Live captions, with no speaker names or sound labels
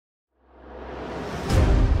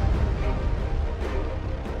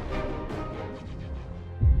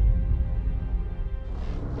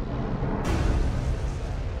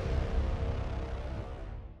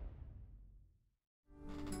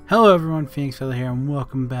Hello everyone, Phoenix Feather here, and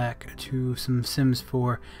welcome back to some Sims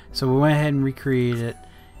 4. So we went ahead and recreated it.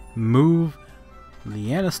 Move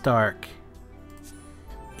Lyanna Stark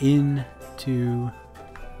into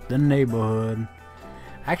the neighborhood.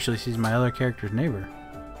 Actually, she's my other character's neighbor.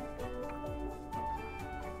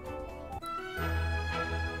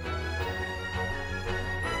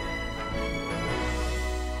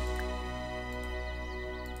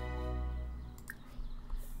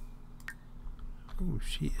 Oh,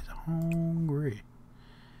 she is hungry.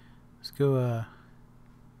 Let's go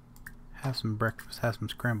have some breakfast, have some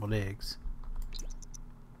scrambled eggs.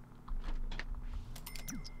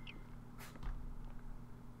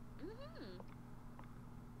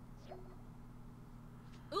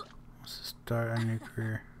 Let's start a new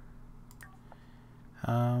career.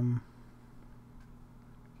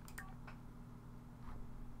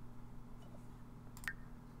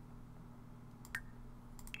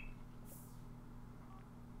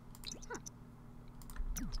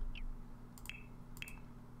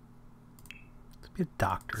 Be a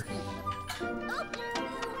doctor.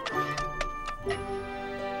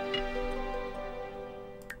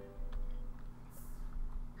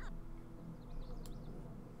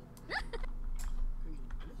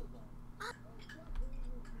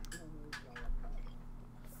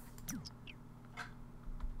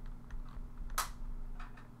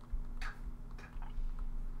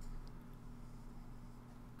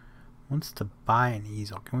 Wants to buy an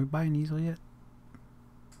easel. Can we buy an easel yet?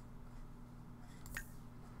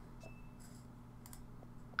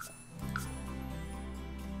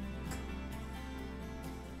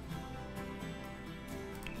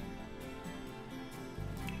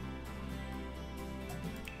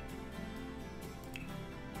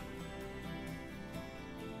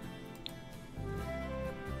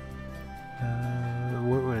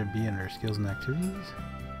 What would it be under skills and activities?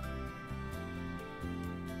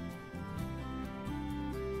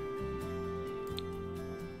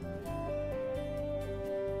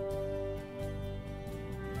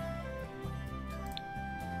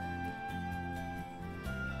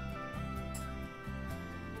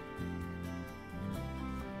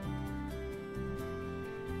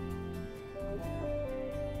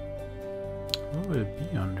 What would it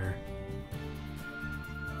be under?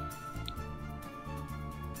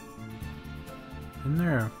 In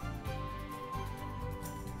there.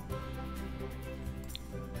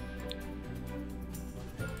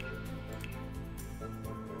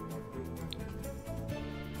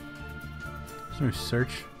 Is there a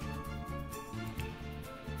search?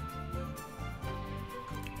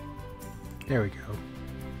 There we go.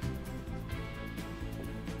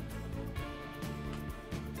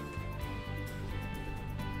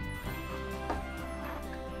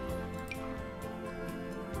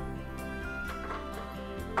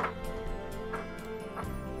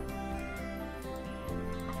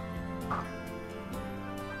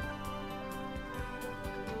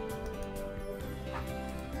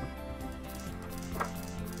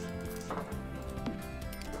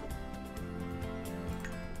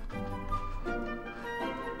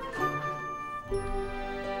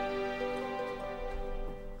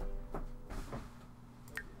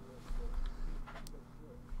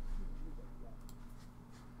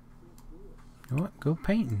 You know what? Go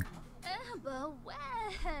painting. Band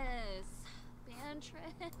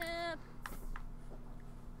trip.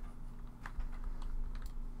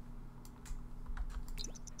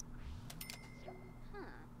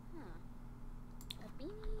 A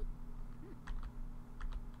beanie.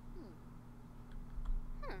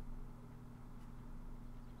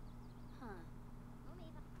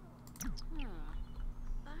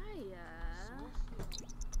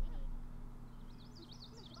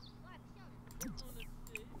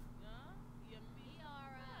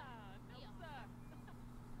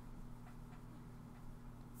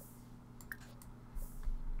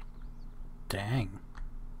 Dang.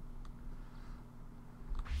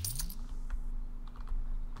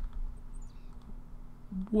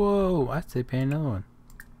 Whoa, I'd say pay another one.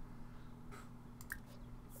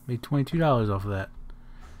 Made $22 off of that.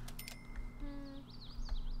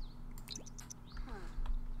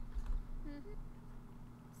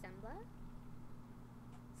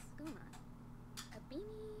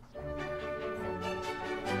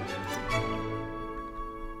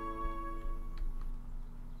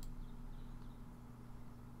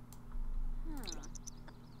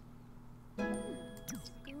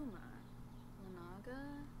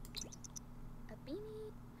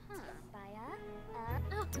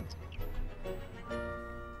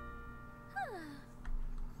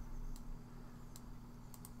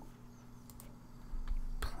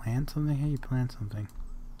 Plant something? How do you plant something?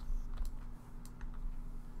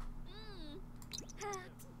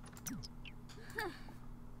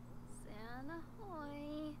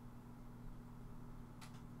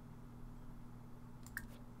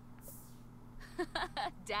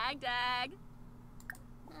 Dag.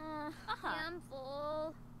 I'm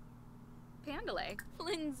full. Pandale.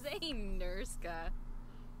 Lindsay Nurska.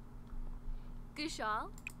 Gushal.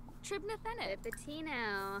 Tribna Thenet.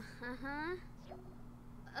 Epitino.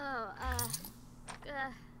 Oh,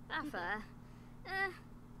 Afa.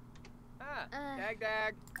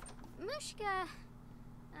 Dag. Mushka.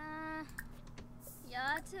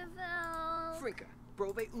 Yatavel. Frinka.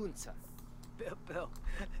 Brove Unsa. Bill.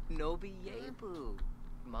 Nobi Yebu.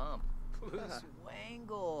 Mom. Plus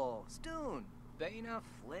Wangle. Stoon. Baina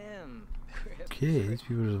Flim. Okay, these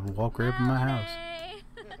people just walk right up in my house.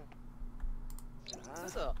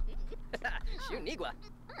 So. Shunigwa.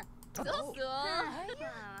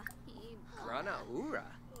 Rana Ura.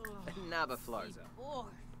 Naba Flarza.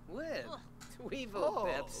 Whip. Tweevo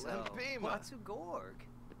Pepso. Watsu Gorg.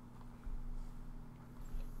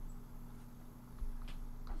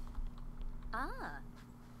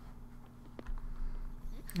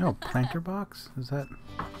 Oh, planter box? Is that?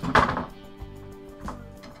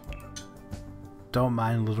 Don't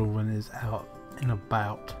mind little one is out and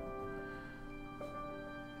about.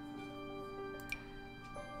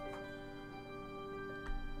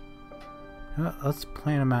 Let's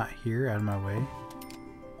plant them out here, out of my way.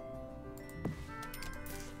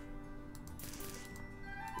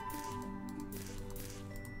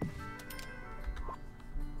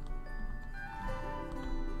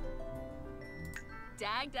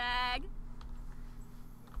 Dag.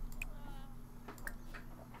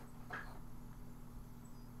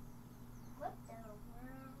 What the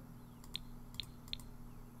world?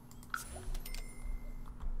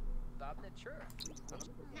 Bob Nature.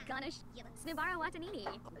 Ganesh. Snibara Watanini.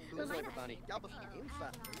 Lyanna.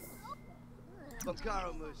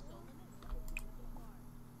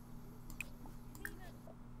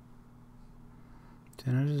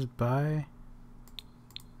 Didn't I just buy?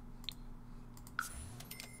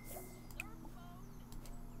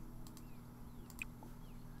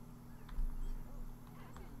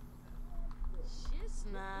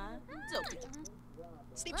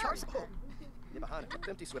 Steve Charles. Bahana,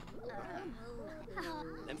 empty swift.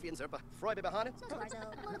 Empty and Zerpa. Freud Bahana.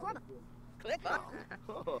 Click.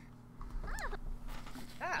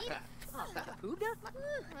 Huda?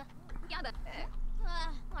 Yada.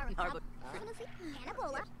 Narba.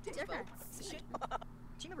 Hanapola.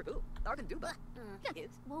 China Rabu. Arden Duba.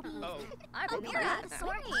 Kids. Oh. Amira.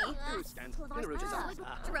 Sorry. Who stands? Inaruja's eyes.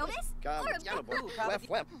 Jeromis. Yanobo.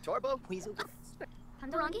 Wef. Torbo. Weasel.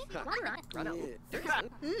 Pandarangi. Wadaran. Rana.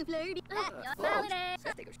 Flirty. Holiday.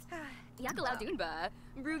 Stakers. Yakalau Dunba.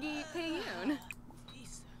 Brugi Payun.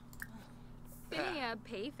 Finia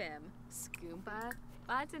Payfim. Skoompa.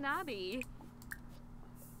 Watanabe.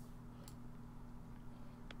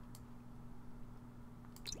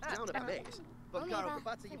 Down at base. But Karo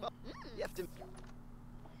Kabatsa Yiba. Yeftim.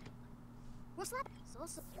 What's that?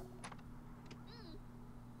 So.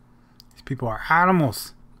 These people are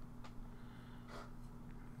animals.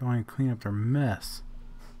 They want to clean up their mess.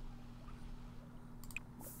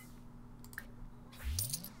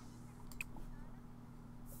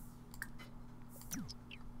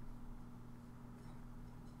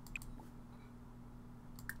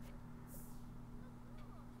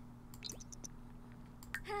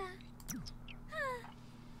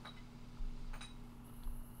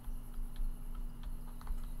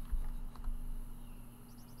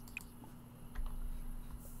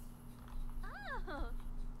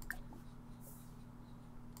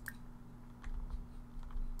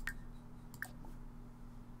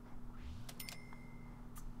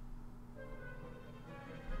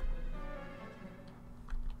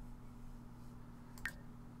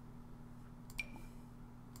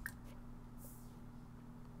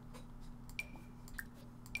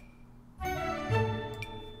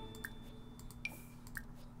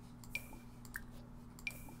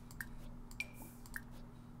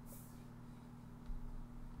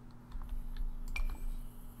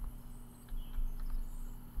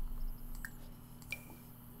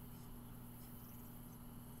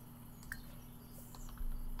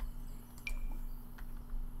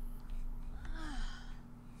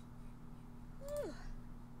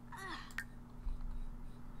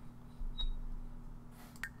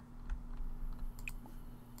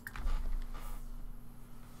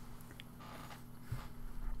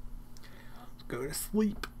 Go to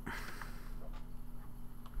sleep.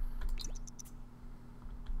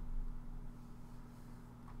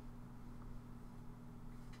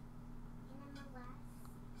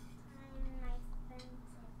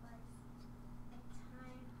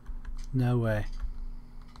 No way.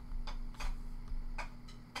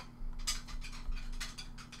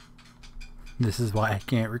 This is why I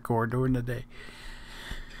can't record during the day.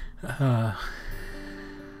 Uh,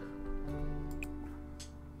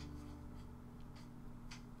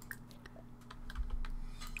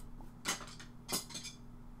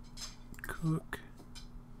 cook.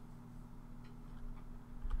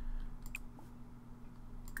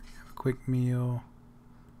 Have a quick meal.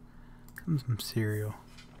 Some cereal.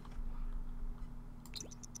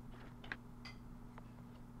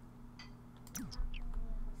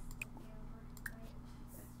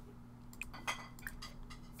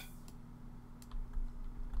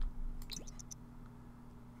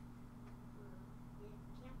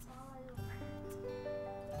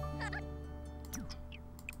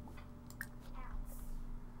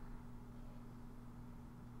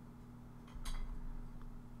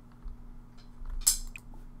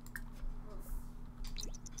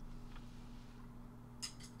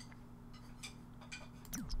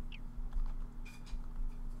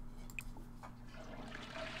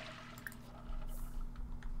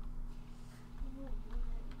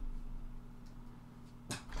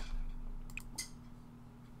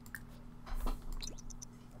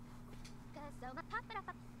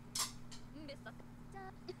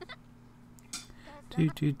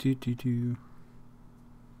 Do.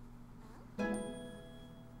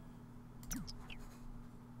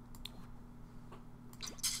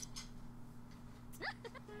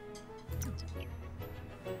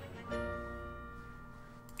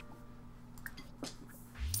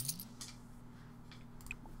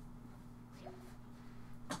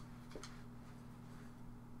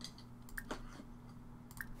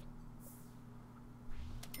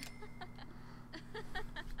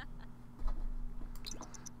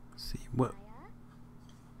 See what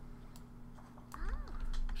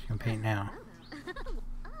she can paint now.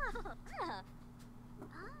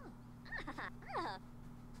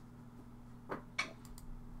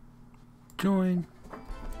 Join.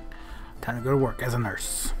 Time to go to work as a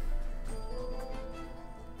nurse.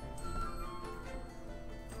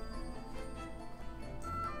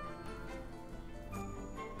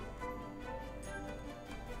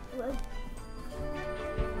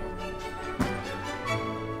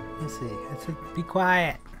 Let's see. Let's see. Be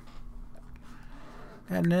quiet.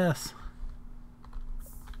 Goodness.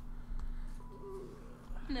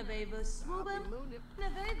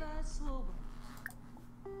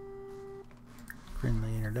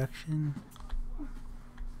 Friendly introduction.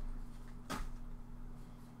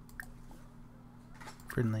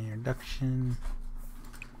 Friendly introduction.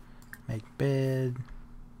 Make bed.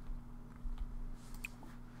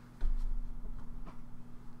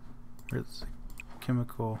 Where's the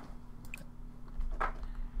chemical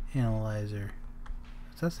analyzer?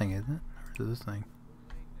 It's that thing, isn't it? Or is it this thing?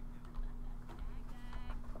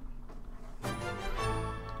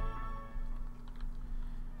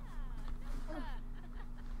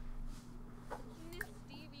 Miss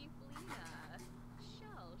Stevie Fleena.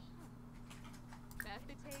 Shell.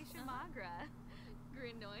 Bethite Shamagra.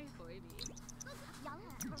 Grinoi Hoiby.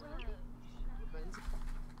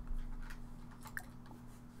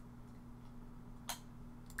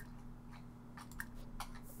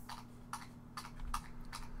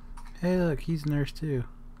 Hey, look, he's a nurse too.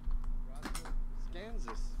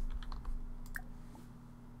 Kansas.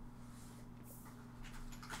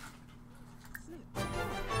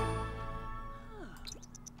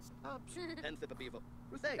 Enthipabivil.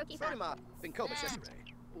 Ruthay, Sarima, Binkoba Shesre.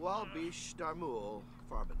 Walbish Darmul,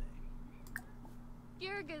 Farbane.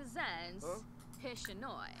 Girgazens. Huh?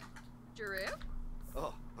 Pishanoi. Drew?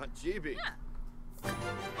 Oh, Aunt GB. Yeah.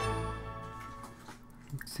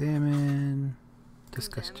 Examine.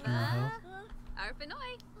 Discuss general health.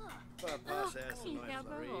 Arfanoi.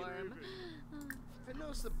 Gaborm.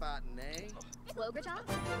 Finosabatane. Wogacha?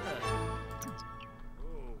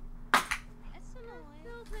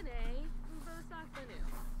 Siltane. Bosakbanu.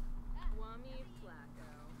 Wami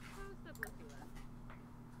Flacco. Prosablifila.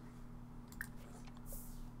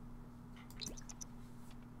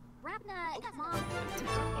 Rapna, Mom.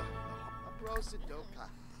 Aprosidoka.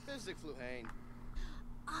 Physic fluhane.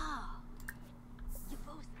 Ah. You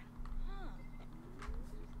both.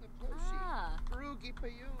 Ah. Rugi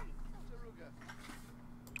Payun. Taruga.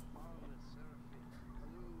 Marvelous Seraphim.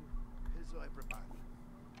 Alu Hizoi Brabani.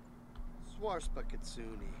 Swarspa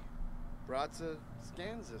Katsuni. Bratza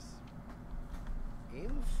Skansis.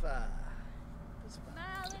 Infa.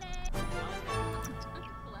 Malade.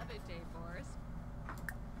 Levite Force.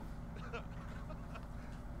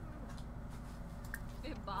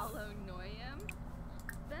 Ibalo Noyam.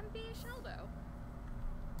 Bempi Sheldo.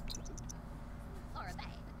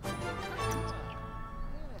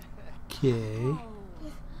 Okay.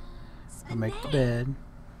 I'll make the bed.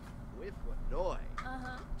 With what noise?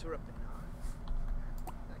 Uh-huh. Turapanan.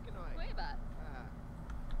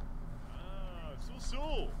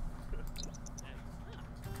 so.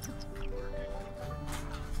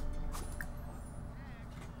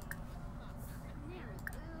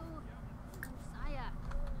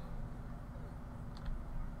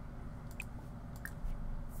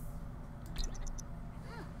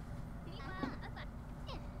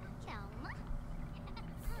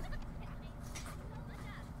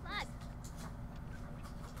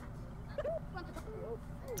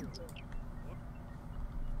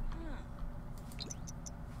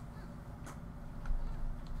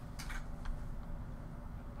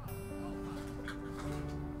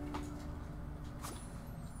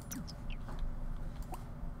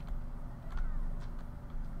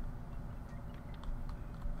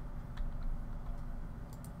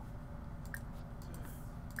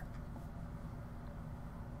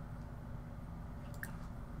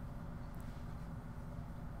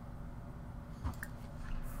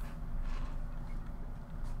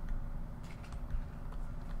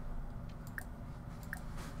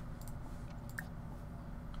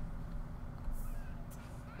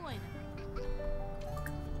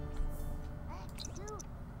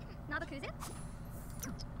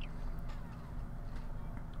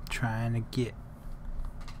 Trying to get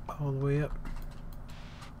all the way up.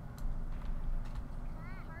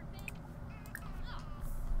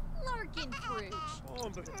 Larkin fruit. Oh,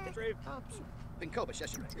 but brave. Binkoba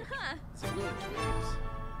Sheshire. Huh. Zaguna Tweebs.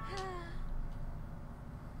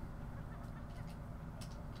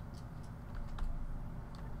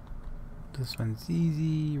 This one's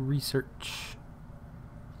easy. Research.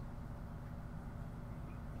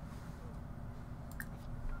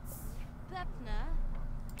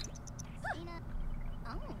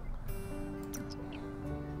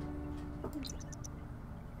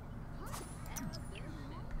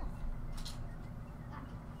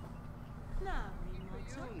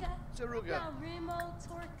 Saruga.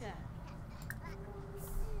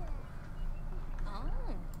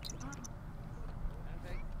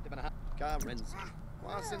 Ka Renzi.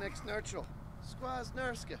 Wasin ex Nurchel. Squaz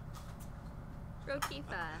Nurska.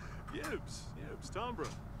 Rokifa. Yibs. Tombra.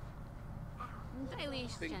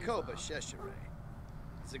 Dailish. Binkoba Sheshire.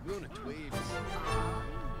 Zaguna Tweebs.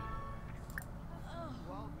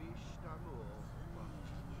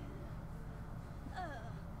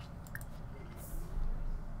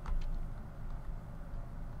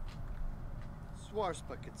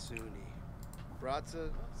 Swarspa Kitsuni. Bratza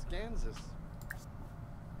Skansis.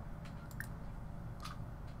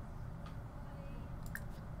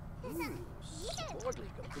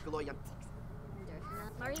 Sportliga. Piccoloyan.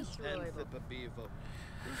 Anthipa Bevo.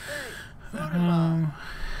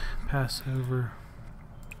 Pass over.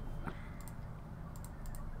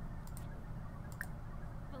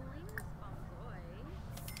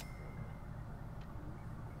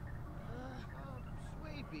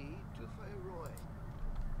 Swaby Tufay Roy.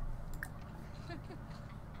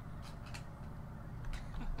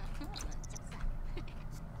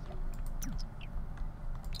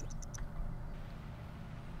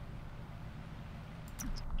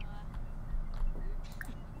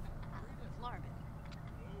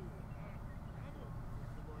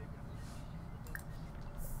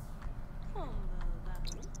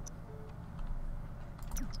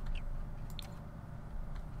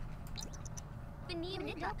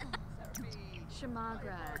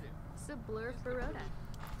 Shamagra. Sublur Baroda.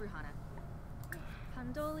 Bruhana.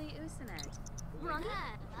 Pandoli Usanet.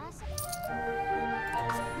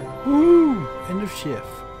 Woo! End of shift.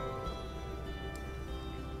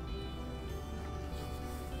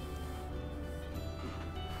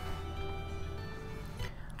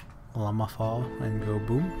 Llama fall and go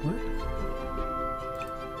boom. What?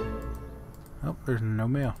 Oh, there's no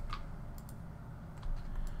mail.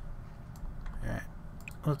 Alright.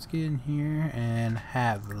 Let's get in here and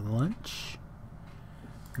have lunch.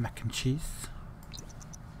 Mac and cheese.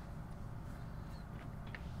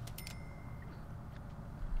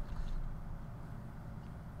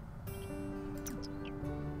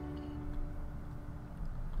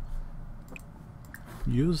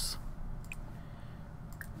 Use.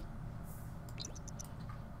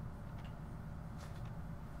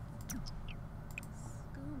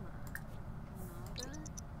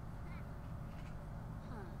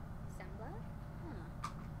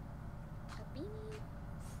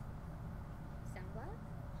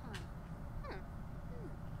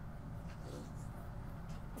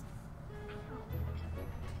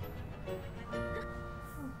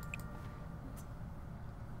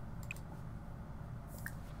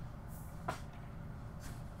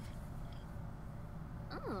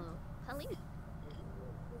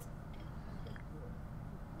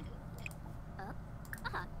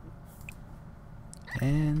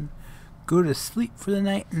 And go to sleep for the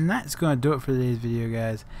night, and that's going to do it for today's video,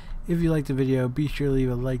 guys. If you liked the video, be sure to leave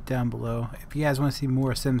a like down below. If you guys want to see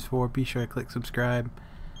more Sims 4, be sure to click subscribe.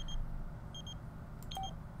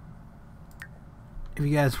 If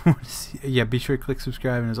you guys want to see, yeah, be sure to click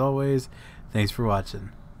subscribe, and as always, thanks for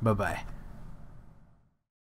watching. Bye bye.